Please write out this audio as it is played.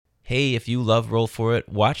Hey, if you love Roll For It,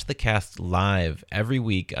 watch the cast live every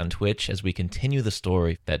week on Twitch as we continue the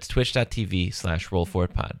story. That's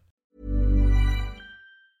twitch.tv/rollforitpod.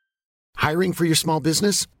 Hiring for your small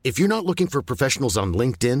business? If you're not looking for professionals on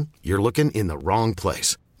LinkedIn, you're looking in the wrong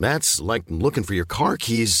place. That's like looking for your car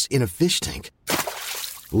keys in a fish tank.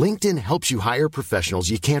 LinkedIn helps you hire professionals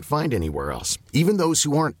you can't find anywhere else, even those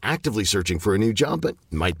who aren't actively searching for a new job but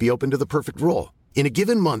might be open to the perfect role. In a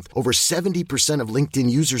given month, over 70% of LinkedIn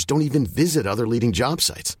users don't even visit other leading job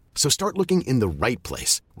sites. So start looking in the right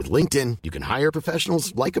place. With LinkedIn, you can hire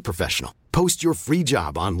professionals like a professional. Post your free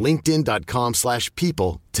job on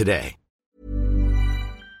linkedin.com/people today.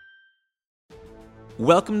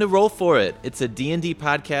 Welcome to Roll For It. It's a D&D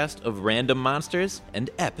podcast of random monsters and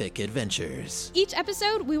epic adventures. Each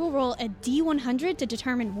episode, we will roll a D100 to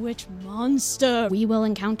determine which monster we will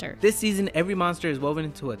encounter. This season, every monster is woven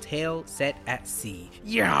into a tale set at sea.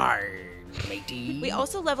 Yarr, matey. We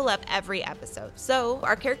also level up every episode, so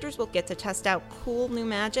our characters will get to test out cool new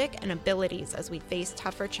magic and abilities as we face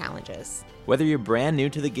tougher challenges. Whether you're brand new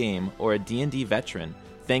to the game or a D&D veteran,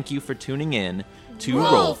 thank you for tuning in to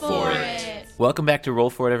Roll For It. Welcome back to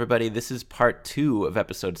Roll For It, everybody. This is part 2 of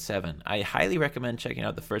episode 7. I highly recommend checking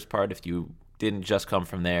out the first part if you didn't just come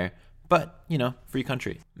from there. But, free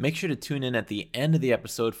country. Make sure to tune in at the end of the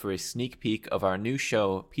episode for a sneak peek of our new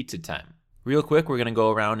show, Pizza Time. Real quick, we're going to go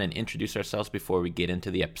around and introduce ourselves before we get into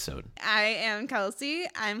the episode. I am Kelsey.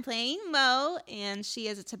 I'm playing Mo, and she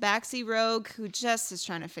is a Tabaxi rogue who just is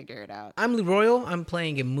trying to figure it out. I'm Leroyal. I'm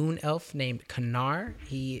playing a moon elf named Kanar.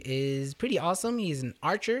 He is pretty awesome. He's an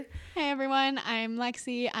archer. Hey everyone, I'm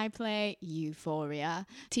Lexi. I play Euphoria,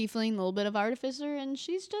 tiefling, a little bit of artificer, and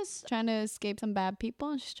she's just trying to escape some bad people,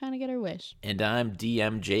 and she's trying to get her wish. And I'm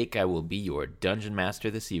DM Jake. I will be your dungeon master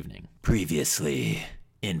this evening. Previously,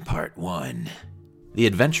 in part 1, the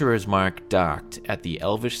adventurers Mark docked at the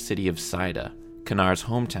elvish city of Saida, Kanar's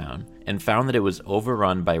hometown, and found that it was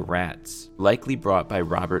overrun by rats, likely brought by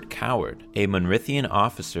Robert Coward, a Monrithian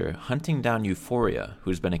officer hunting down Euphoria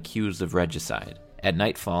who's been accused of regicide. At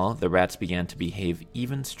nightfall, the rats began to behave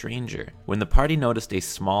even stranger. When the party noticed a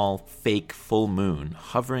small, fake full moon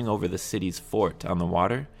hovering over the city's fort on the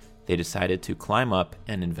water, they decided to climb up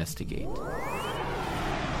and investigate.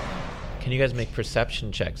 Can you guys make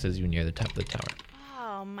perception checks as you near the top of the tower?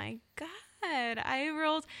 Oh my god.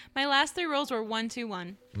 My last 3 rolls were 1, 2,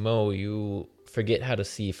 1. Mo, you forget how to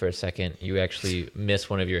see for a second. You actually miss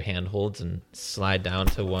one of your handholds and slide down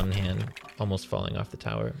to one hand, almost falling off the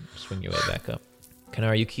tower. Swing your way back up.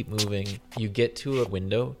 Kanar, you keep moving. You get to a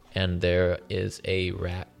window, and there is a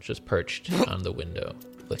rat just perched on the window,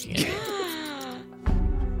 looking at you.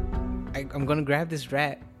 I'm gonna grab this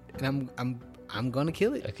rat, and I'm gonna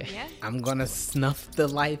kill it. Okay. Yeah. I'm gonna snuff the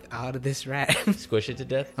life out of this rat. Squish it to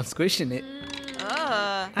death. I'm squishing it.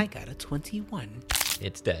 I got a 21.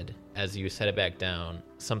 It's dead. As you set it back down,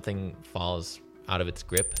 something falls out of its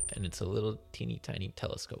grip, and it's a little teeny tiny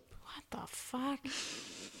telescope. What the fuck?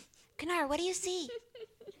 Kanar, what do you see?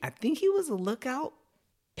 I think he was a lookout.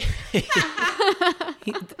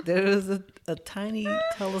 There was a tiny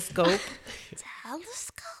telescope.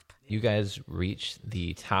 Telescope? You guys reach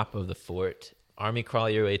the top of the fort. Army crawl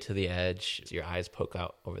your way to the edge. Your eyes poke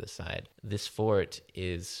out over the side. This fort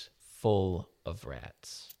is full of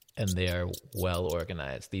rats, and they are well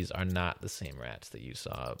organized. These are not the same rats that you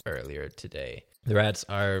saw earlier today. The rats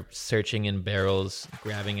are searching in barrels,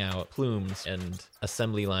 grabbing out plumes and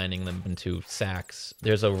assembly lining them into sacks.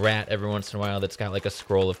 There's a rat every once in a while that's got like a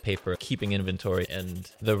scroll of paper keeping inventory, and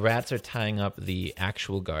the rats are tying up the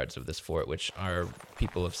actual guards of this fort, which are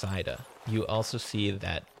people of Saida. You also see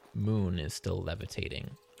that moon is still levitating.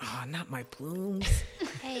 Oh, not my plumes.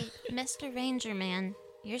 Hey, Mr. Ranger Man,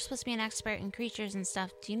 you're supposed to be an expert in creatures and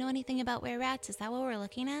stuff. Do you know anything about were rats? Is that what we're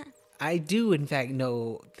looking at? I do, in fact,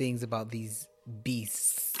 know things about these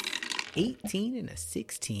beasts. 18 and a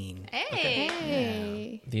 16.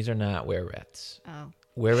 Hey. These are not were-rats. Oh.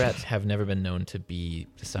 Were-rats have never been known to be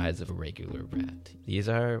the size of a regular rat. These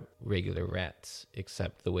are regular rats,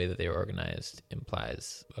 except the way that they are organized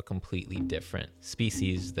implies a completely different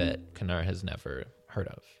species that Kanar has never heard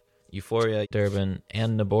of. Euphoria, Durbin,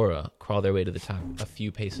 and Nabora crawl their way to the top a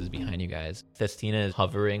few paces behind you guys. Thestina is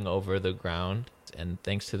hovering over the ground, and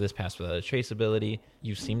thanks to this pass without a trace ability,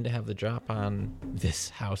 you seem to have the drop on this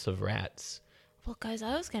house of rats. Well, guys,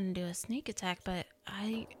 I was going to do a sneak attack, but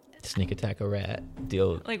Sneak attack a rat,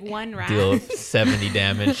 deal Like one rat? deal 70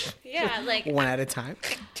 damage. Yeah, like, One at a time.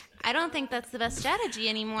 I don't think that's the best strategy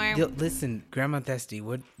anymore. Yo, listen, Grandma Thesty,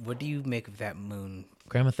 what do you make of that moon?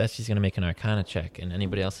 Grandma Thesty's going to make an Arcana check, and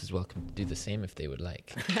anybody else is welcome to do the same if they would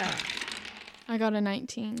like. I got a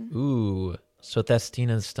 19. Ooh, So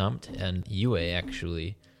Thestina's stumped, and Yue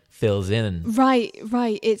actually fills in. Right.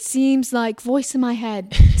 It seems like voice in my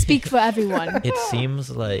head. Speak for everyone. It seems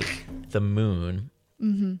like the moon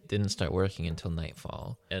didn't start working until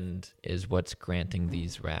nightfall and is what's granting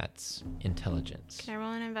these rats intelligence. Can I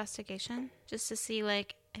roll an investigation? Just to see,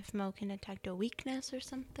 like, if Mo can detect a weakness or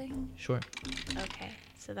something? Sure. Okay,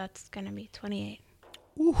 so that's going to be 28.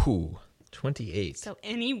 Ooh, 28. So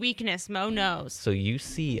any weakness, Mo knows. So you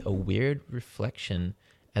see a weird reflection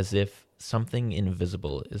as if something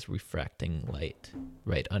invisible is refracting light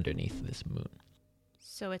right underneath this moon.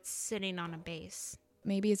 So it's sitting on a base.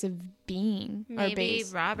 Maybe it's a being or Maybe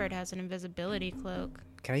base. Robert has an invisibility cloak.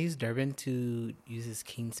 Can I use Durbin to use his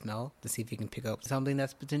keen smell to see if he can pick up something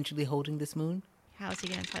that's potentially holding this moon? How's he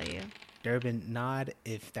going to tell you? Durbin, nod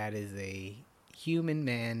if that is a human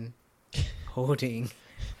man holding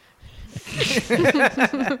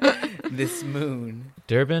this moon.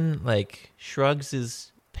 Durbin, shrugs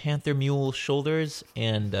his panther mule shoulders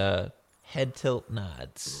and head tilt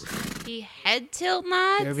nods. He head tilt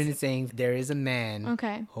nods? Durbin is saying there is a man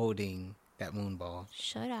Okay. holding that moon ball.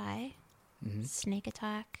 Should I sneak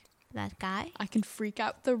attack that guy? I can freak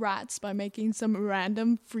out the rats by making some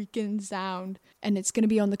random freaking sound. And it's going to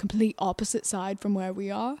be on the complete opposite side from where we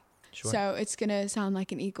are. Sure. So it's going to sound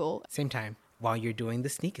like an eagle. Same time, while you're doing the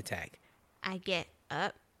sneak attack. I get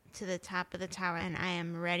up to the top of the tower and I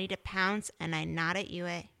am ready to pounce and I nod at Yue.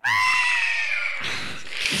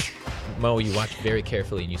 Mo, you watch very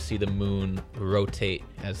carefully and you see the moon rotate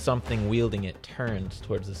as something wielding it turns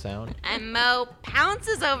towards the sound. And Mo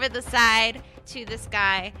pounces over the side to this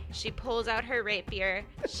guy. She pulls out her rapier.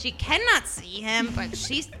 She cannot see him, but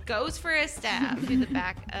she goes for a stab to the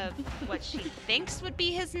back of what she thinks would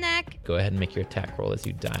be his neck. Go ahead and make your attack roll as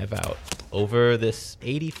you dive out over this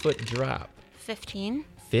 80-foot drop. 15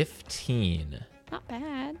 15. Not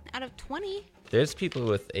bad. out of 20. There's people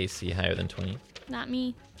with AC higher than 20. Not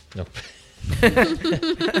me. Nope.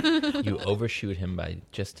 You overshoot him by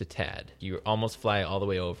just a tad. You almost fly all the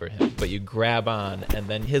way over him, but you grab on, and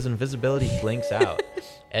then his invisibility blinks out,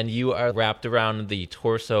 and you are wrapped around the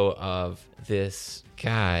torso of this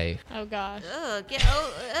guy. Oh gosh. Ugh,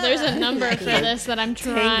 There's a number for this that I'm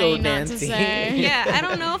trying not to dancing. say. Yeah, I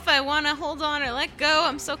don't know if I want to hold on or let go.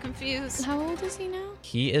 I'm so confused. How old is he now?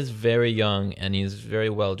 He is very young, and he's very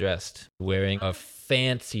well dressed, wearing a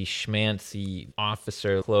fancy schmancy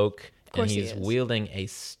officer cloak, and course he he's is. wielding a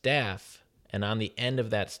staff, and on the end of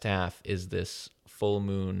that staff is this full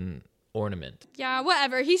moon ornament. Yeah,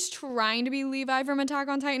 whatever. He's trying to be Levi from Attack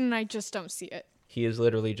on Titan, and I just don't see it. He is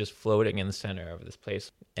literally just floating in the center of this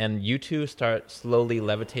place. And you two start slowly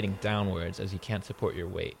levitating downwards as you can't support your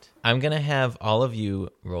weight. I'm going to have all of you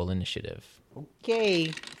roll initiative. Okay.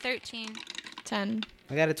 13. 10.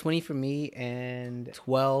 I got a 20 for me and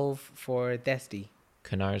 12 for Thesty.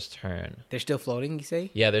 Kanar's turn. They're still floating, you say?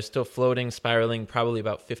 Yeah, they're still floating, spiraling, probably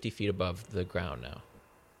about 50 feet above the ground now.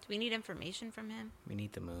 Do we need information from him? We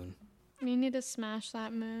need the moon. We need to smash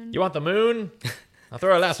that moon. You want the moon? I'll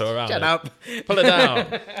throw a lasso around Shut it. up. Pull it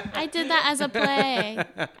down. I did that as a play.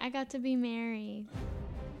 I got to be married.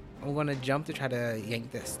 I'm going to jump to try to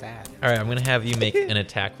yank the staff. All right, I'm going to have you make an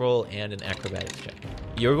attack roll and an acrobatics check.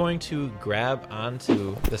 You're going to grab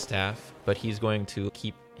onto the staff, but he's going to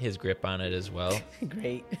keep his grip on it as well.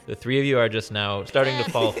 Great. The three of you are just now starting to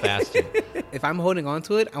fall faster. If I'm holding on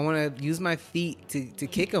to it, I want to use my feet to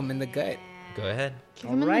kick him in the gut. Go ahead. Kick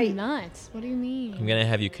him in Alright. the nuts. What do you mean? I'm going to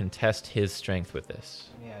have you contest his strength with this.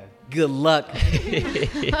 Yeah. Good luck.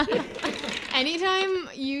 Anytime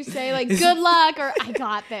you say, like, good luck or I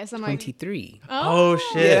got this, I'm like, 23. Oh,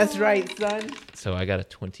 shit. Yeah, that's right, son. So I got a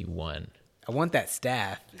 21. I want that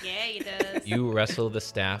staff. Yeah, he does. You wrestle the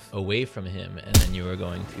staff away from him, and then you are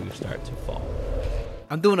going to start to fall.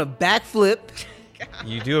 I'm doing a backflip.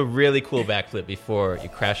 You do a really cool backflip before you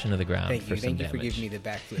crash into the ground Thank for you. some Thank you for damage. giving me the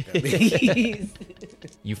backflip, at least.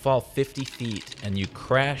 You fall 50 feet, and you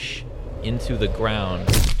crash into the ground.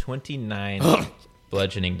 29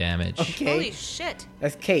 bludgeoning damage. Okay. Holy shit.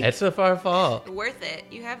 That's cake. It's a far fall. Worth it.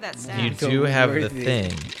 You have that staff. You So do have the worth it.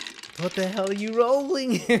 thing. What the hell are you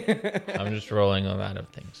rolling? I'm just rolling a lot of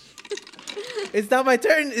things. It's not my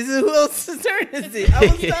turn. Is it who else's turn is it? I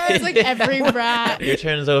was done. it's like every rat. Your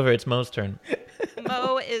turn is over. It's Mo's turn.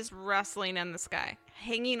 Mo is rustling in the sky,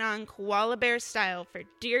 hanging on koala bear style for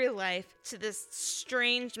dear life to this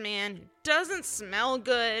strange man who doesn't smell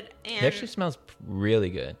good. It And actually smells really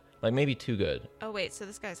good. Like maybe too good. oh wait, so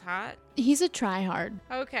this guy's hot? He's a tryhard.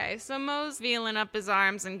 Okay, so Mo's feeling up his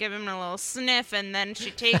arms and giving him a little sniff, and then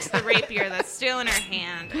she takes the rapier that's still in her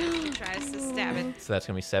hand and tries to stab it. So that's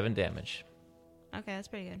going to be 7 damage. Okay, that's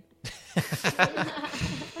pretty good.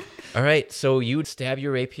 All right, so you would stab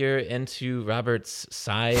your rapier into Robert's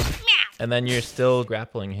side, and then you're still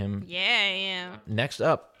grappling him. Yeah. Next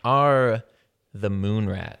up are the moon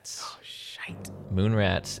rats. Oh, shite. Moon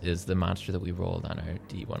rats is the monster that we rolled on our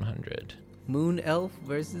D100. Moon elf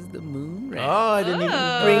versus the moon rat. Oh, I didn't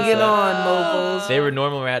even Bring it on, mofos. They were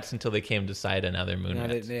normal rats until they came to side and now they're moon No,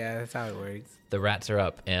 rats. yeah, that's how it works. The rats are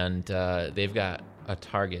up, and they've got a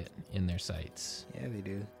target in their sights. Yeah, they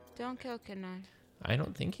do. Don't kill Kanar. I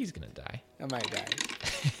don't think he's going to die. I might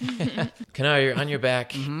die. Kanar, you're on your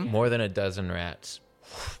back. More than a dozen rats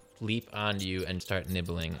leap onto you and start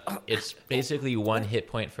nibbling. It's basically 1 hit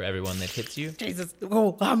point for everyone that hits you. Jesus.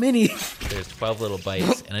 Oh, how many? There's 12 little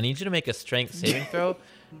bites, and I need you to make a strength saving throw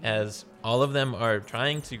as all of them are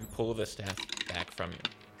trying to pull the staff back from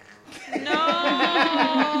you. No.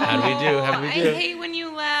 How'd we do? I hate when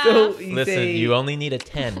you laugh. Listen, you only need a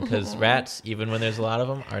 10 because rats, even when there's a lot of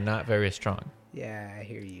them, are not very strong. Yeah, I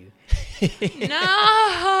hear you.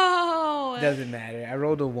 No. Doesn't matter. I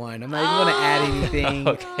rolled a 1. I'm not even going to add anything.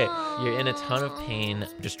 Okay, you're in a ton of pain,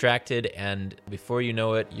 distracted, and before you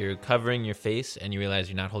know it, you're covering your face and you realize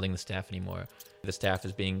you're not holding the staff anymore. The staff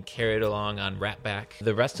is being carried along on rat back.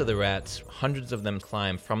 The rest of the rats, hundreds of them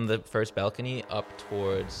climb from the first balcony up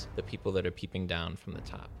towards the people that are peeping down from the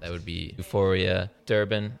top. That would be Euphoria,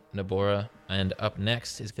 Durbin, Nabora, and up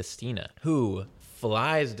next is Festina, who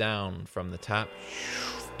flies down from the top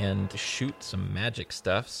and shoots some magic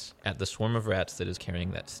stuffs at the swarm of rats that is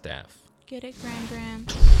carrying that staff. Get it, Gran.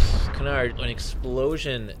 Kennard, an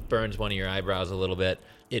explosion burns one of your eyebrows a little bit.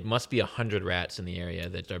 It must be 100 rats in the area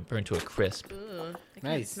that are burned to a crisp. Ooh, they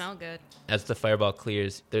Nice. can't smell good. As the fireball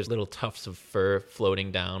clears, there's little tufts of fur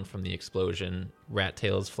floating down from the explosion, rat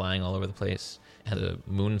tails flying all over the place, and a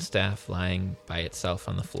moon staff lying by itself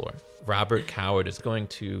on the floor. Robert Coward is going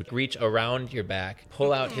to reach around your back,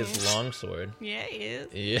 pull out his longsword. Yeah, he is.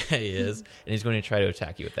 Yeah, he is. And he's going to try to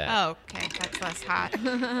attack you with that. Oh, okay. That's less hot.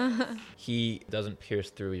 He doesn't pierce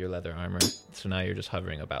through your leather armor, so now you're just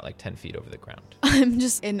hovering about like 10 feet over the ground. I'm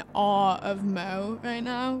just in awe of Mo right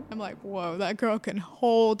now. I'm like, whoa, that girl can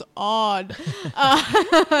hold on.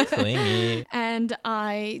 Clingy. And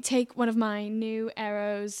I take one of my new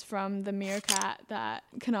arrows from the meerkat that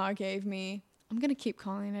Kanar gave me. I'm going to keep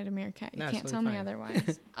calling it a meerkat. You No, can't it's tell totally me fine.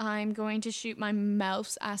 otherwise. I'm going to shoot my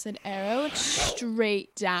Melf's acid arrow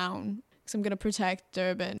straight down because I'm going to protect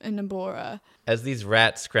Durbin and Nabora. As these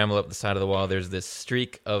rats scramble up the side of the wall, there's this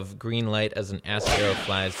streak of green light as an acid arrow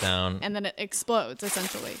flies down. And then it explodes,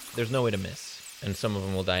 essentially. There's no way to miss, and some of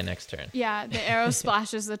them will die next turn. Yeah, the arrow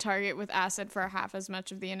splashes the target with acid for half as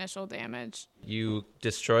much of the initial damage. You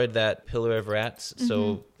destroyed that pillar of rats,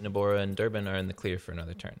 so Nabora and Durbin are in the clear for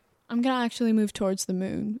another turn. I'm going to actually move towards the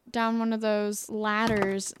moon, down one of those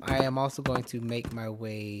ladders. I am also going to make my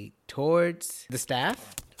way towards the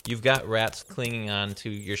staff. You've got rats clinging on to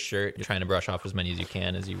your shirt. You're trying to brush off as many as you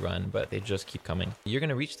can as you run, but they just keep coming. You're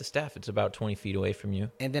going to reach the staff. It's about 20 feet away from you.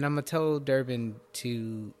 And then I'm going to tell Durbin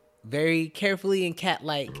to very carefully and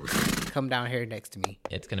cat-like come down here next to me.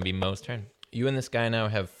 It's going to be Mo's turn. You and this guy now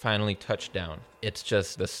have finally touched down. It's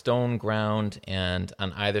just the stone ground, and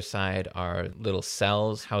on either side are little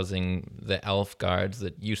cells housing the elf guards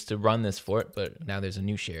that used to run this fort, but now there's a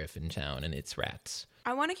new sheriff in town, and it's rats.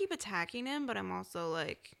 I want to keep attacking him, but I'm also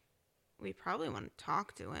like, we probably want to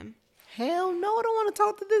talk to him. Hell no, I don't want to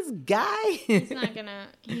talk to this guy. He's not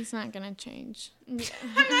gonna change. I'm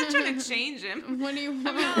not trying to change him. What do you want?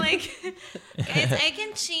 I'm not like, guys, I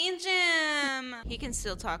can change him. He can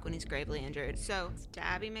still talk when he's gravely injured. So,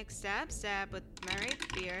 stabby McStab, stab with my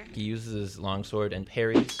rapier. He uses his longsword and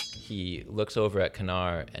parries. He looks over at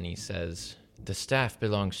Kanar, and he says, "The staff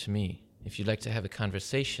belongs to me. If you'd like to have a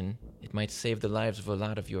conversation, it might save the lives of a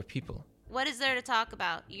lot of your people." What is there to talk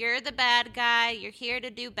about? You're the bad guy. You're here to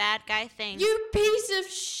do bad guy things. You piece of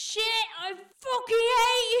shit! I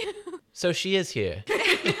fucking hate you! So she is here.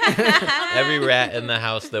 Every rat in the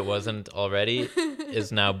house that wasn't already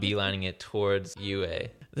is now beelining it towards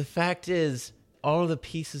UA. The fact is, all the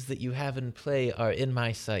pieces that you have in play are in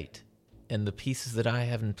my sight, and the pieces that I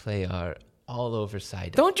have in play are all over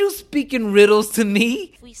Sidon. Don't you speak in riddles to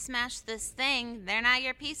me. If we smash this thing, they're not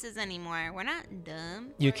your pieces anymore. We're not dumb.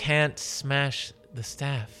 You can't smash the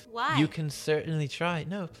staff. Why? You can certainly try.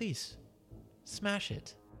 No, please. Smash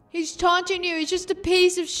it. He's taunting you. He's just a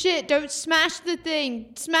piece of shit. Don't smash the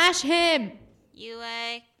thing. Smash him.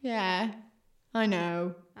 UA. Yeah, I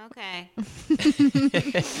know. Okay.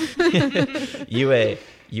 UA,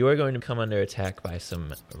 you are going to come under attack by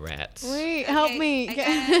some rats. Wait, help me.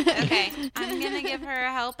 Okay. I'm gonna give her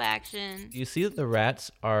a help action. You see that the rats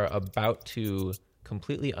are about to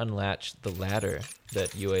completely unlatch the ladder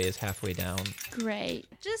that Yue is halfway down. Great.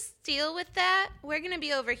 Just deal with that. We're gonna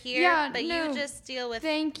be over here, Yeah, but no. you just deal with.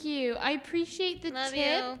 Thank you. I appreciate the Love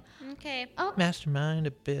tip. you. Okay. Oh, Mastermind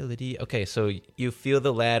ability. Okay, so you feel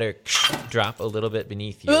the ladder drop a little bit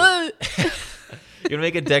beneath you. You're going to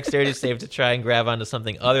make a dexterity save to try and grab onto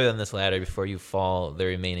something other than this ladder before you fall the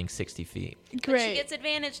remaining 60 feet. But Great. she gets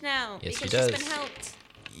advantage now Yes, she because she's does. been helped.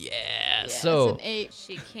 Yeah, It's so an 8.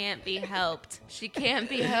 She can't be helped. She can't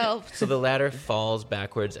be helped. the ladder falls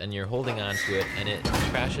backwards and you're holding onto it and it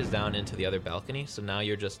crashes down into the other balcony. So now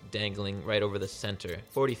you're just dangling right over the center,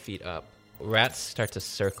 40 feet up. Rats start to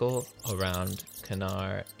circle around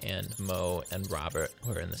Kanar and Mo and Robert,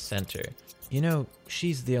 who are in the center. You know,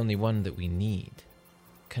 she's the only one that we need.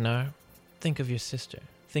 Kanar, think of your sister.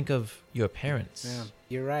 Think of your parents. Yeah,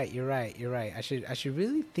 you're right. I should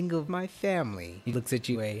really think of my family. He looks at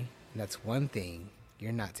you, and that's one thing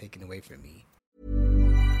you're not taking away from me.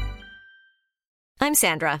 I'm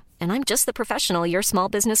Sandra, and I'm just the professional your small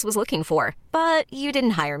business was looking for. But you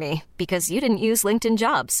didn't hire me because you didn't use LinkedIn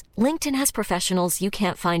Jobs. LinkedIn has professionals you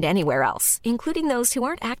can't find anywhere else, including those who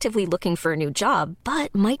aren't actively looking for a new job,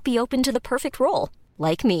 but might be open to the perfect role,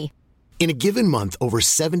 like me. In a given month, over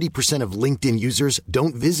 70% of LinkedIn users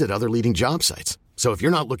don't visit other leading job sites. So if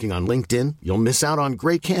you're not looking on LinkedIn, you'll miss out on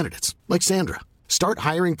great candidates like Sandra. Start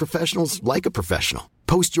hiring professionals like a professional.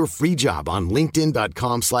 Post your free job on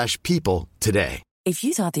linkedin.com/people today. If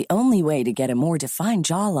you thought the only way to get a more defined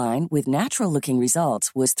jawline with natural-looking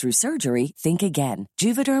results was through surgery, think again.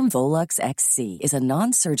 Juvederm Volux XC is a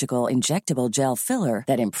non-surgical injectable gel filler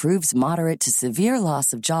that improves moderate to severe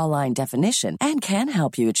loss of jawline definition and can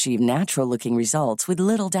help you achieve natural-looking results with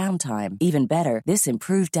little downtime. Even better, this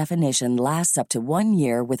improved definition lasts up to 1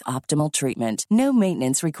 year with optimal treatment. No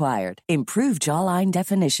maintenance required. Improve jawline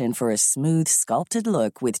definition for a smooth, sculpted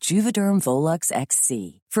look with Juvederm Volux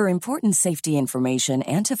XC. For important safety information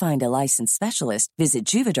and to find a licensed specialist, visit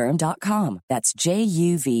Juvederm.com. That's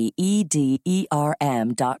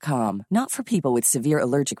JUVEDERM.com. Not for people with severe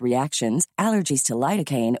allergic reactions, allergies to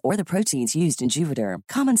lidocaine, or the proteins used in Juvederm.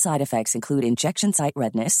 Common side effects include injection site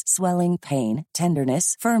redness, swelling, pain,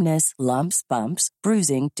 tenderness, firmness, lumps, bumps,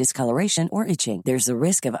 bruising, discoloration, or itching. There's a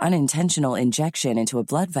risk of unintentional injection into a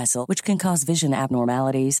blood vessel, which can cause vision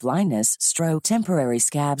abnormalities, blindness, stroke, temporary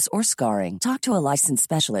scabs, or scarring. Talk to a licensed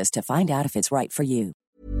specialist to find out if it's right for you.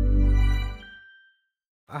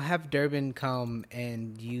 I'll have Durbin come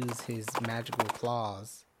and use his magical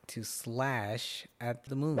claws to slash at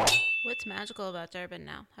the moon. What's magical about Durbin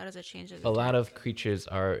now? How does it change his A lot of creatures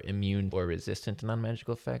are immune or resistant to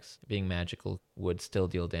non-magical effects. Being magical would still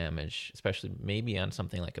deal damage, especially maybe on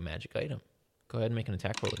something like a magic item. Go ahead and make an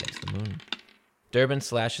attack roll against the moon. Durbin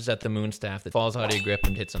slashes at the moon staff that falls out of your grip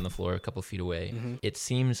and hits on the floor a couple feet away. It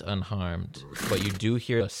seems unharmed, but you do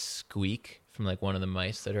hear a squeak from like one of the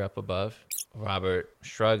mice that are up above. Robert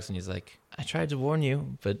shrugs and he's like, I tried to warn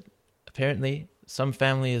you, but apparently some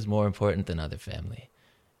family is more important than other family.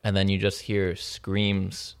 And then you just hear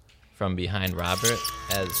screams from behind Robert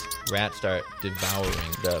as rats start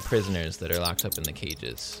devouring the prisoners that are locked up in the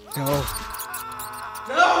cages.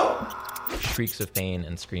 No. Shrieks of pain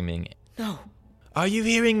and screaming. No. Are you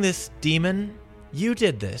hearing this, demon? You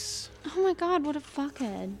did this. Oh my god, what a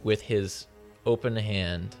fuckhead. With his open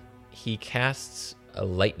hand, he casts a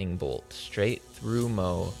lightning bolt straight through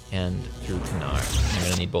Mo and through Kanar. I'm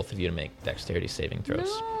going to need both of you to make dexterity saving throws.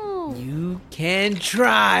 No. You can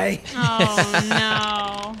try. Oh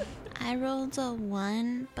no. I rolled a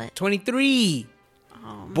 1, but 23.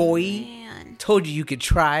 oh Boy. man. Told you could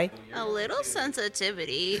try. A little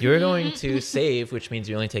sensitivity. You're going to save, which means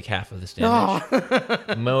you only take half of this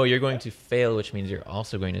damage. Mo, you're going to fail, which means you're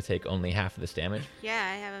also going to take only half of this damage. Yeah,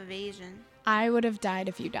 I have evasion. I would have died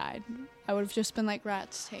if you died. I would have just been like,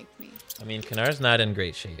 rats, take me. I mean, Kanar's not in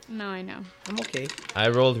great shape. No, I know. I'm okay. I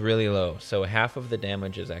rolled really low, so half of the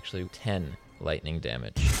damage is actually 10 lightning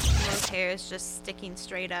damage. Mo's hair is just sticking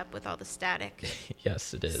straight up with all the static.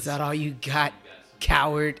 Yes, it Is is. that all you got,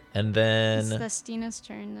 coward? And It's then Vestina's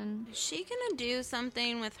turn then. Is she gonna do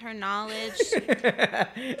something with her knowledge?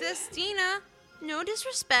 Destina, no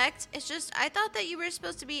disrespect. It's just I thought that you were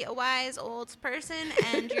supposed to be a wise old person,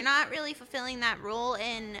 and you're not really fulfilling that role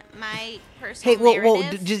in my personal Hey, whoa,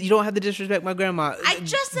 narrative. just, you don't have to disrespect my grandma. I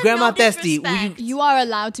just said Grandma no Thesty, will you... disrespect. You are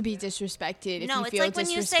allowed to be disrespected if No, you it's feel like when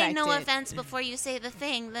you say no disrespected. offense before you say the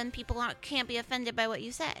thing, then people can't be offended by what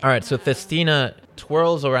you say. All right, so Thestina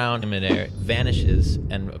twirls around in midair, vanishes,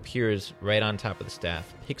 and appears right on top of the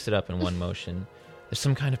staff, picks it up in one motion. There's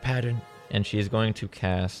some kind of pattern, and she is going to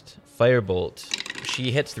cast Firebolt.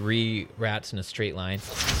 She hits 3 rats in a straight line.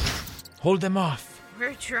 Hold them off.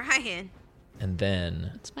 We're trying. And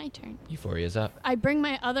then It's my turn. Euphoria's up. I bring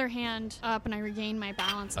my other hand up and I regain my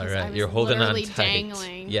balance. 'Cause All right, I was you're holding on literally tight.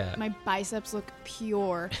 dangling. Yeah. My biceps look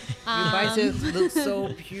pure. Your biceps look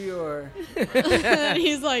so pure.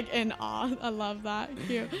 He's like in awe. I love that.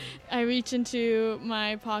 Cute. I reach into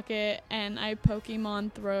my pocket and I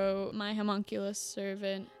Pokemon throw my homunculus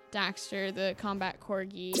servant, Daxter, the combat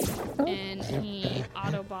corgi, and he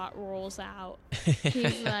Autobot rolls out.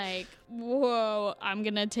 He's like, whoa, I'm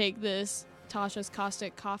going to take this Tasha's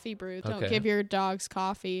Caustic Coffee Brew. Don't Okay. give your dogs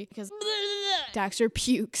coffee because Daxter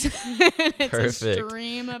pukes. It's Perfect. a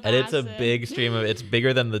stream of And it's a acid. big stream of it's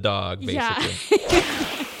bigger than the dog, basically.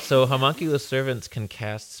 Yeah. So homunculus servants can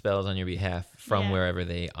cast spells on your behalf from Yeah. wherever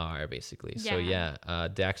they are, basically. So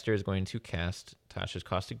Daxter is going to cast Tasha's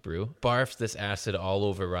Caustic Brew, barfs this acid all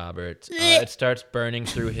over Robert. It starts burning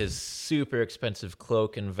through his super expensive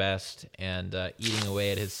cloak and vest and eating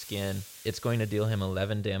away at his skin. It's going to deal him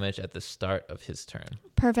 11 damage at the start of his turn.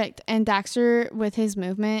 Perfect. And Daxter, with his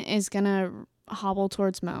movement, is going to hobble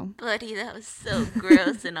towards Mo. Buddy, that was so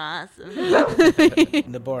gross and awesome.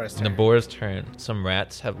 Nabora's turn. Nabora's turn. Some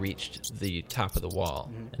rats have reached the top of the wall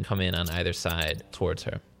and come in on either side towards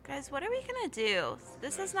her. Guys, what are we gonna do?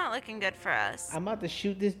 This is not looking good for us. I'm about to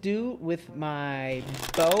shoot this dude with my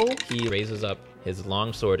bow. He raises up his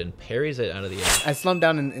long sword and parries it out of the air. I slump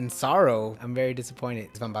down in sorrow. I'm very disappointed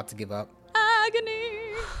if I'm about to give up.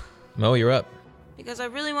 Agony! Mo, you're up. Because I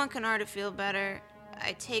really want Kanar to feel better,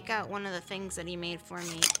 I take out one of the things that he made for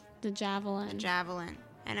me, The javelin. javelin,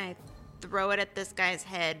 and I throw it at this guy's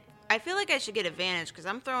head. I feel like I should get advantage because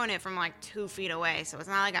I'm throwing it from like 2 feet away, so it's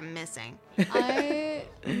not like I'm missing. I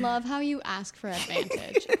love how you ask for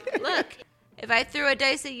advantage. Look, if I threw a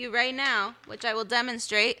dice at you right now, which I will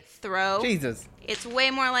demonstrate, throw, Jesus. it's way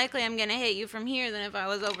more likely I'm going to hit you from here than if I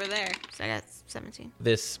was over there. So I got 17.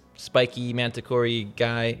 This spiky manticore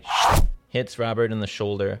guy hits Robert in the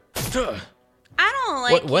shoulder. I don't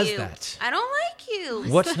like you. What was that? I don't like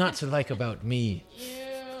you. What's not to like about me?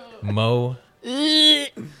 Mo.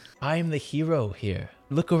 I'm the hero here.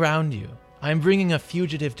 Look around you. I'm bringing a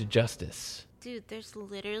fugitive to justice. Dude, there's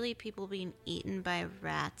literally people being eaten by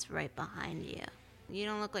rats right behind you. You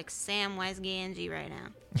don't look like Samwise Gamgee right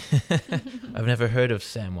now. I've never heard of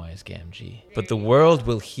Samwise Gamgee, but the world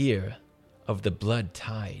will hear of the Blood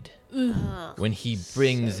Tide when he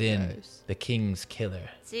brings in the King's Killer.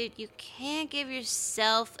 Dude, you can't give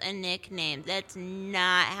yourself a nickname. That's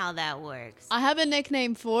not how that works. I have a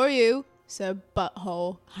nickname for you. So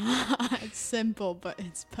butthole. It's simple, but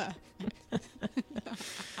it's perfect.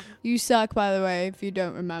 You suck, by the way, if you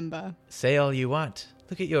don't remember. Say all you want.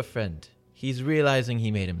 Look at your friend. He's realizing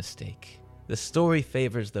he made a mistake. The story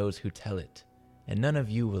favors those who tell it, and none of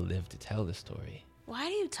you will live to tell the story. Why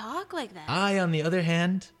do you talk like that? I, on the other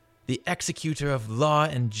hand, the executor of law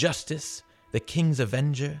and justice, the king's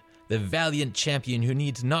avenger, the valiant champion who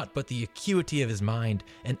needs naught but the acuity of his mind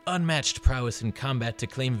and unmatched prowess in combat to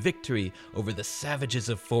claim victory over the savages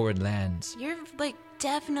of foreign lands. You're, like,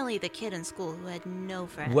 definitely the kid in school who had no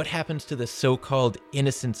friends. What happens to the so-called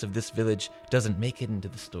innocents of this village doesn't make it into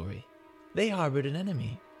the story. They harbored an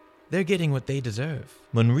enemy. They're getting what they deserve.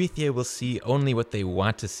 Monrithia will see only what they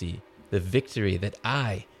want to see. The victory that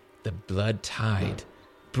I, the Blood Tide,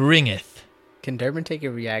 bringeth. Can Durbin take a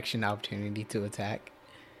reaction opportunity to attack?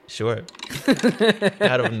 Sure.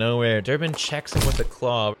 Out of nowhere, Durbin checks him with a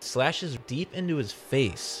claw, slashes deep into his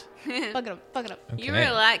face. Fuck it up, fuck it up. You were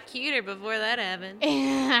a lot cuter before that happened.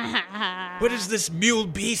 What is this mule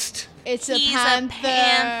beast? It's He's a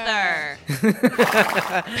panther.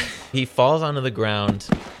 He falls onto the ground,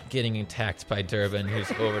 getting attacked by Durbin,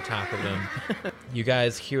 who's over top of him. You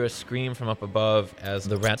guys hear a scream from up above as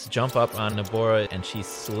the rats jump up on Nabora, and she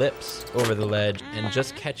slips over the ledge and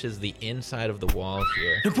just catches the inside of the wall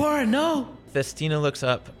here. Nabora, no! Festina looks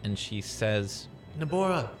up and she says,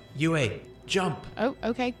 Nabora, Yue, jump. Oh,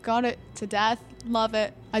 okay, got it. To death. Love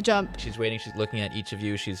it. I jump. She's waiting. She's looking at each of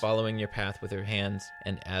you. She's following your path with her hands.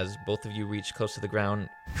 And as both of you reach close to the ground,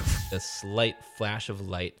 a slight flash of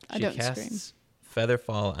light. I She don't casts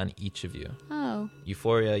Featherfall on each of you. Oh.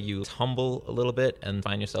 Euphoria, you tumble a little bit and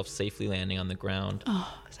find yourself safely landing on the ground.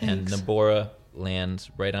 Oh, and thanks. Nabora lands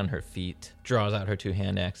right on her feet, draws out her 2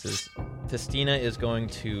 hand axes. Festina is going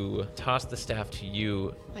to toss the staff to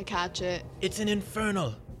you. I catch it. It's an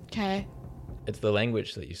infernal. Okay. It's the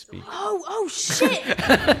language that you speak. Oh shit!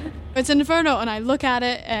 It's an inferno, and I look at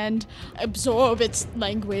it and absorb its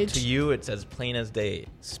language. To you, it's as plain as day.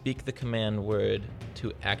 Speak the command word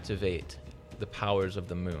to activate the powers of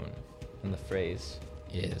the moon. And the phrase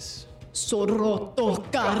is... Soroto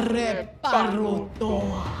kare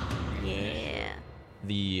paroto. Yeah.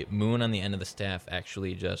 The moon on the end of the staff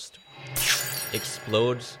actually just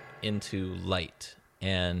explodes into light,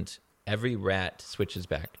 and every rat switches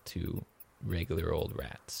back to regular old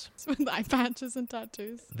rats. With eye patches and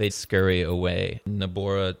tattoos. They scurry away.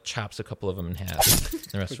 Nabora chops a couple of them in half.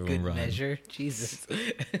 The rest of them Good run. measure. Jesus.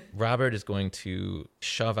 Robert is going to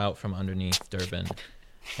shove out from underneath Durbin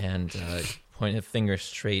and point a finger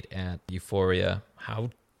straight at Euphoria. How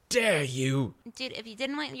dare you? Dude, if you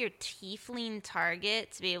didn't want your tiefling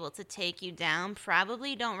target to be able to take you down,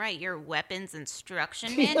 probably don't write your weapons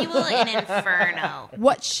instruction manual in Inferno.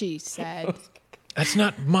 What she said. That's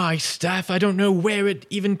not my staff. I don't know where it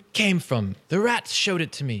even came from. The rats showed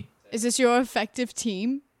it to me. Is this your effective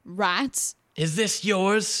team? Rats? Is this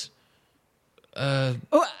yours? It's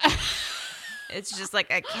just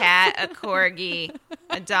like a cat, a corgi,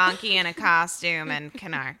 a donkey in a costume, and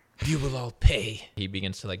Kanar. You will all pay. He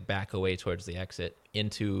begins to back away towards the exit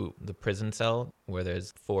into the prison cell where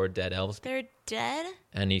there's 4 dead elves. They're dead?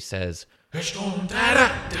 And he says, Fucking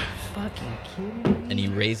kidding me? and he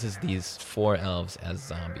raises these 4 elves as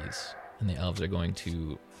zombies. And the elves are going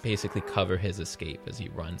to basically cover his escape as he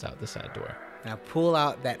runs out the side door. And I pull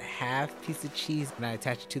out that half piece of cheese and I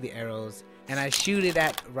attach it to the arrows. And I shoot it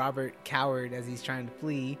at Robert Coward as he's trying to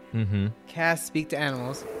flee. Mm-hmm. Cast Speak to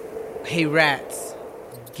Animals. Hey, rats.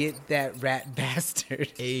 Get that rat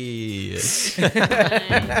bastard. Hey.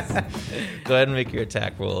 Go ahead and make your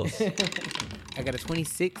attack rolls. I got a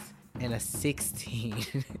 26 and a 16.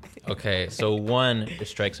 Okay, so 1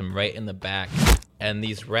 strikes him right in the back, and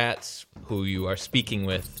these rats who you are speaking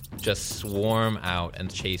with just swarm out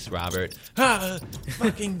and chase Robert.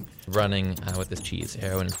 Fucking running with this cheese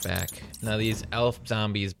arrow in his back. Now these elf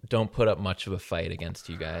zombies don't put up much of a fight against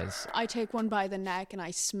you guys. I take one by the neck and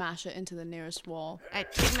I smash it into the nearest wall. I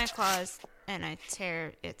take my claws and I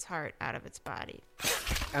tear its heart out of its body.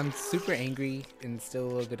 I'm super angry and still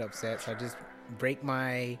a little bit upset, so I just break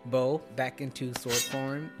my bow back into sword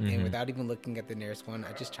form, and without even looking at the nearest one,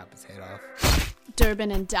 I just chop his head off. Durbin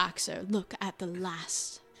and Daxter look at the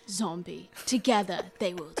last zombie. Together,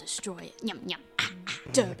 they will destroy it. Yum, yum.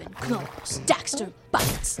 Durbin claws. Daxter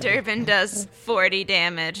bites. Durbin does 40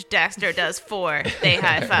 damage. Daxter does 4. They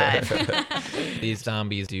high five. These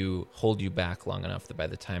zombies do hold you back long enough that by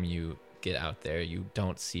the time you get out there, you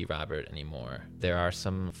don't see Robert anymore. There are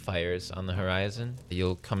some fires on the horizon.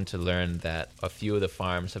 You'll come to learn that a few of the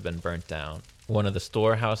farms have been burnt down. One of the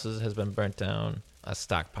storehouses has been burnt down. A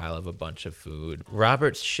stockpile of a bunch of food.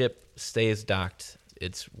 Robert's ship stays docked.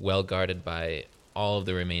 It's well guarded by all of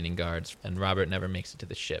the remaining guards, and Robert never makes it to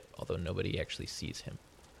the ship, although nobody actually sees him.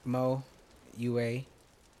 Mo, Yue, I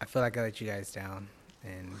feel like I let you guys down,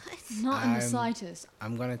 and Not in the slightest.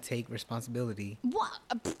 I'm gonna take responsibility. What?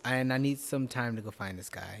 And I need some time to go find this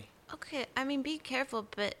guy. Okay, I mean, be careful,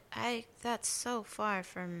 but that's so far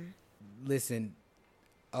from... Listen,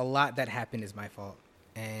 a lot that happened is my fault,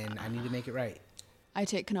 and I need to make it right. I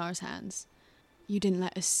take Kanar's hands. You didn't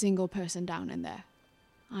let a single person down in there.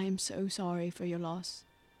 I am so sorry for your loss.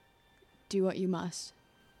 Do what you must.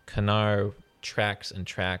 Kanar tracks and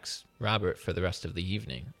tracks Robert for the rest of the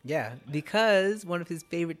evening. Yeah, because one of his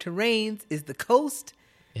favorite terrains is the coast.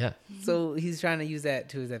 Yeah. So he's trying to use that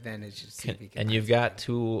to his advantage. To see if he can And you've got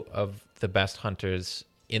 2 of the best hunters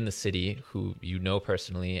in the city who you know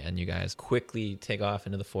personally, and you guys quickly take off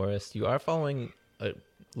into the forest. You are following a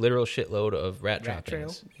literal shitload of rat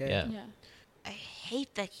droppings. trail? Yeah. I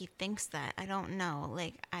hate that he thinks that. I don't know.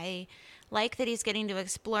 I like that he's getting to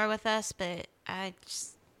explore with us, but I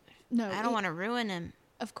don't want to ruin him.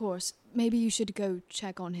 Of course. Maybe you should go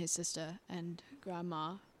check on his sister and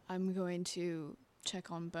grandma. I'm going to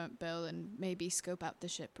check on Burnt Bill and maybe scope out the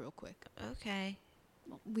ship real quick. Okay.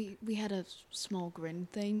 We had a small grin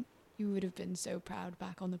thing. You would have been so proud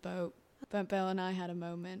back on the boat. Burnt Bill and I had a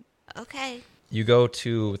moment. Okay. You go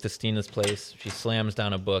to Thestina's place. She slams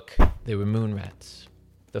down a book. They were moon rats.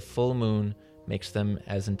 The full moon makes them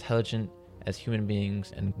as intelligent as human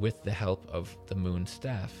beings, and with the help of the moon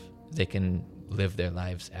staff, they can live their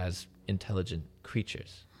lives as intelligent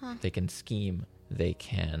creatures. They can scheme. They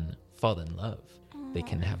can fall in love. They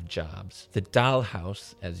can have jobs. The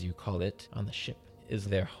dollhouse, as you call it, on the ship is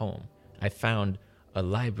their home. I found a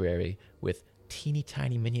library with teeny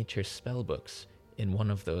tiny miniature spell books in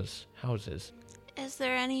one of those houses. Is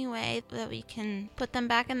there any way that we can put them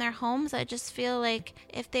back in their homes? I just feel like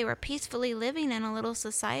if they were peacefully living in a little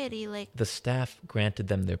society, The staff granted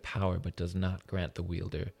them their power, but does not grant the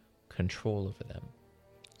wielder control over them.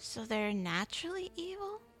 So they're naturally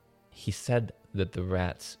evil? He said that the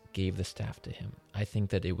rats gave the staff to him. I think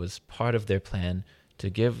that it was part of their plan to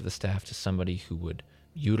give the staff to somebody who would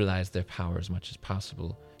utilize their power as much as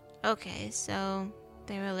possible. Okay, so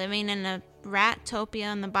They were living in a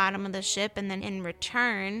rat-topia on the bottom of the ship, and then in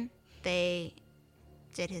return, they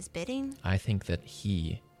did his bidding. I think that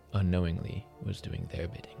he, unknowingly, was doing their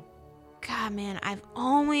bidding. God, man, I've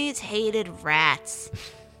always hated rats.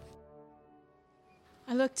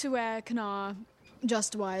 I looked to where Kanar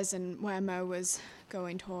just was and where Mo was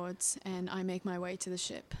going towards, and I make my way to the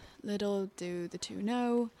ship. Little do the two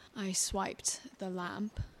know, I swiped the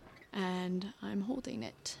lamp, and I'm holding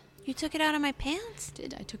it. You took it out of my pants?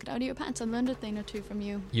 I took it out of your pants. I learned a thing or two from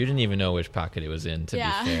you. You didn't even know which pocket it was in, to be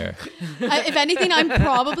fair. If anything, I'd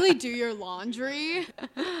probably do your laundry.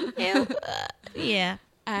 Ew. Yeah.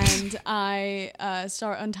 And I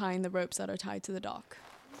start untying the ropes that are tied to the dock.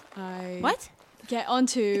 What? Get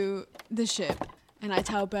onto the ship, and I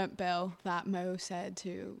tell Burnt Bill that Mo said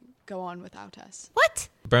to go on without us. What?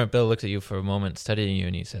 Burnt Bill looks at you for a moment, studying you,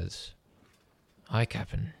 and he says, "Hi,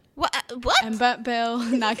 Captain." What? And Burnt Bill,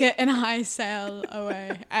 Nugget, and I sail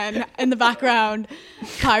away. And in the background,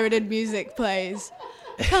 pirated music plays.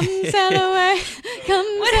 Come sail away.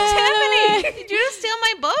 What is happening? Did you just steal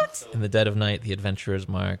my boat? In the dead of night, the adventurer's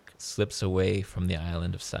mark slips away from the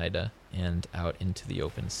island of Saida and out into the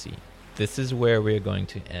open sea. This is where we're going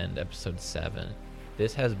to end episode 7.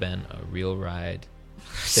 This has been a real ride.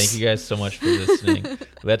 Thank you guys so much for listening.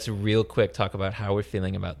 Let's real quick talk about how we're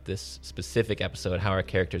feeling about this specific episode, how our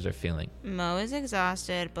characters are feeling. Mo is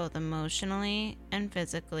exhausted both emotionally and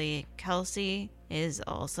physically. Kelsey is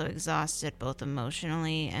also exhausted both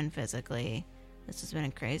emotionally and physically. This has been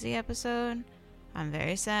a crazy episode. I'm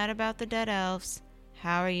very sad about the dead elves.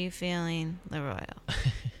 How are you feeling, Leroy?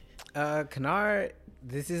 Kanar,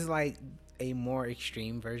 this is like a more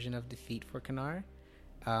extreme version of defeat for Kanar.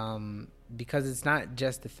 Because it's not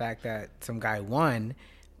just the fact that some guy won,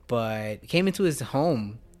 but came into his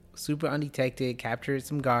home super undetected, captured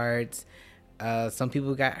some guards. Some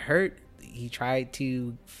people got hurt. He tried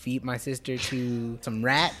to feed my sister to some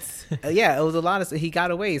rats. Yeah, it was a lot of. He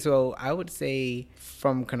got away. So I would say,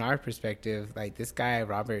 from Kanar's perspective, like this guy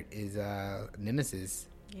Robert is a nemesis.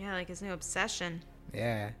 Yeah, like his new obsession.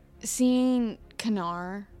 Yeah. Seeing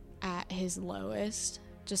Kanar at his lowest,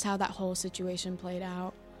 just how that whole situation played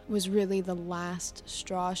out, was really the last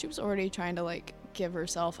straw. She was already trying to like give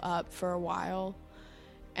herself up for a while,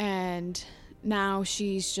 and now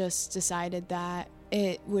she's just decided that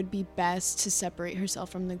it would be best to separate herself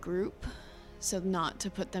from the group, so not to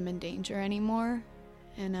put them in danger anymore.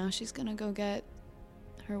 And now she's gonna go get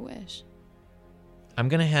her wish. I'm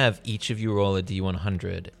going to have each of you roll a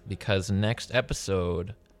D100 because next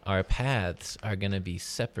episode our paths are going to be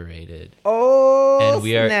separated. Oh, and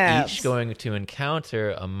we snaps. are each going to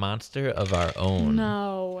encounter a monster of our own.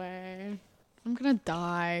 No way. I'm gonna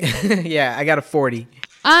die. Yeah, I got a 40.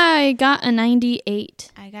 I got a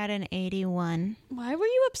 98. I got an 81. Why were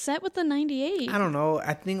you upset with the 98? I don't know.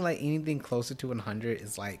 I think like anything closer to 100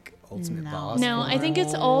 is like ultimate boss. No, I think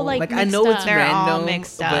it's all like I know it's They're random, all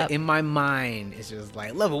mixed but up. in my mind, it's just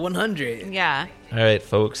like level 100. Yeah. All right,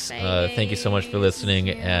 folks. Thank you so much for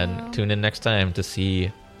listening, and tune in next time to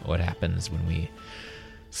see what happens when we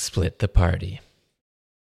split the party.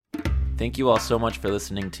 Thank you all so much for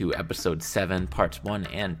listening to episode 7, parts 1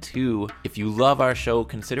 and 2. If you love our show,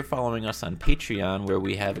 consider following us on Patreon, where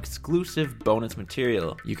we have exclusive bonus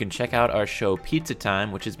material. You can check out our show Pizza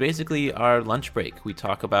Time, which is basically our lunch break. We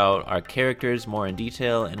talk about our characters more in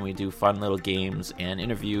detail, and we do fun little games and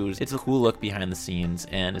interviews. It's a cool look behind the scenes,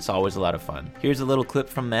 and it's always a lot of fun. Here's a little clip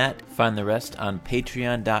from that. Find the rest on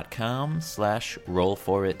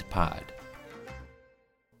patreon.com/rollforitpod.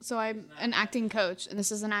 So I'm an acting coach, and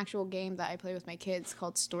this is an actual game that I play with my kids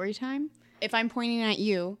called Storytime. If I'm pointing at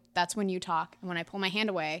you, that's when you talk. And when I pull my hand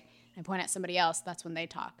away and I point at somebody else, that's when they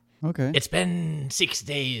talk. Okay. It's been 6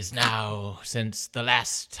 days now since the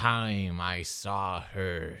last time I saw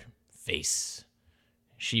her face.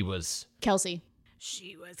 She was... Kelsey.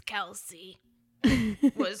 She was Kelsey.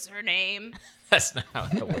 Was her name. That's not how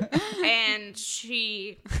it works. And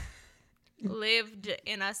she lived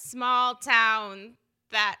in a small town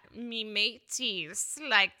that me mateys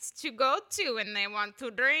liked to go to when they want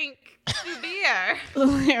to drink beer.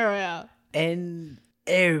 And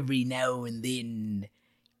every now and then,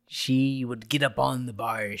 she would get up on the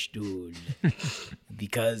bar stool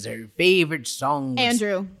because her favorite song was...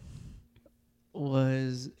 Andrew.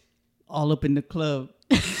 Was all up in the club.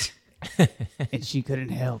 And she couldn't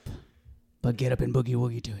help but get up and boogie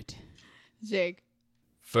woogie to it. Jake.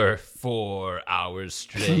 For 4 hours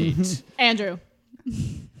straight. Andrew.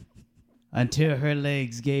 Until her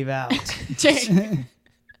legs gave out. Jake.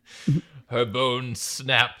 Her bones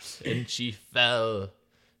snapped and she fell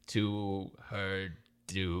to her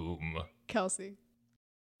doom. Kelsey.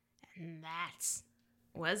 And that's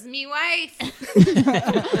was me wife.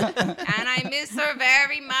 And I miss her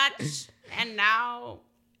very much. And now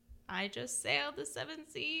I just sail the 7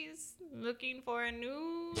 seas looking for a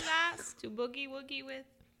new lass to boogie woogie with.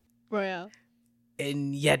 Royale.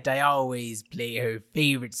 And yet I always play her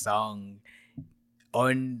favorite song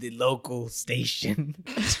on the local station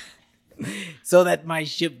so that my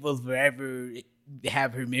ship will forever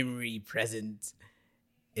have her memory present.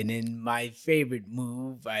 And in my favorite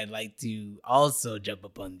move, I like to also jump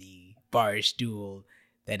upon the bar stool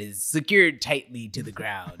that is secured tightly to the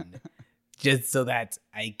ground, just so that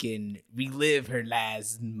I can relive her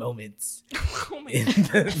last moments in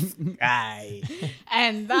the sky.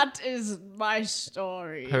 And that is my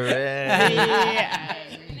story. Hooray. Yeah.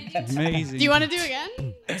 Amazing. Do you want to do it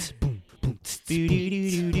again?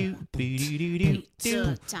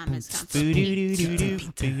 Pizza time, it's time for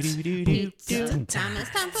pizza. Pizza time, it's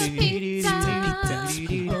time for pizza.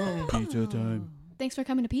 Pizza time. Thanks for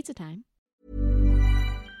coming to Pizza Time.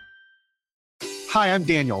 Hi, I'm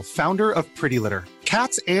Daniel, founder of Pretty Litter.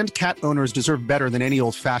 Cats and cat owners deserve better than any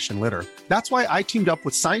old-fashioned litter. That's why I teamed up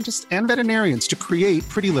with scientists and veterinarians to create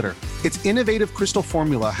Pretty Litter. Its innovative crystal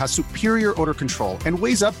formula has superior odor control and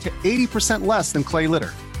weighs up to 80% less than clay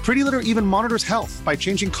litter. Pretty Litter even monitors health by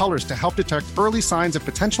changing colors to help detect early signs of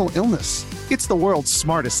potential illness. It's the world's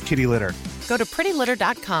smartest kitty litter. Go to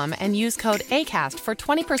prettylitter.com and use code ACAST for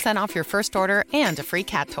 20% off your first order and a free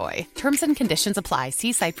cat toy. Terms and conditions apply.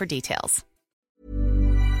 See site for details.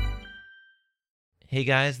 Hey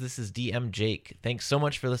guys, this is DM Jake. Thanks so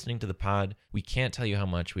much for listening to the pod. We can't tell you how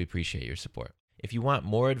much we appreciate your support. If you want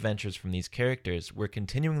more adventures from these characters, we're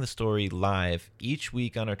continuing the story live each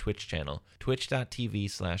week on our Twitch channel,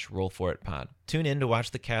 twitch.tv/rollforitpod. Tune in to watch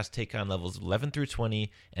the cast take on levels 11 through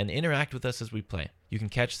 20 and interact with us as we play. You can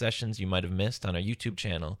catch sessions you might have missed on our YouTube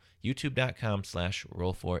channel,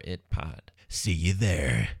 youtube.com/rollforitpod. See you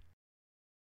there.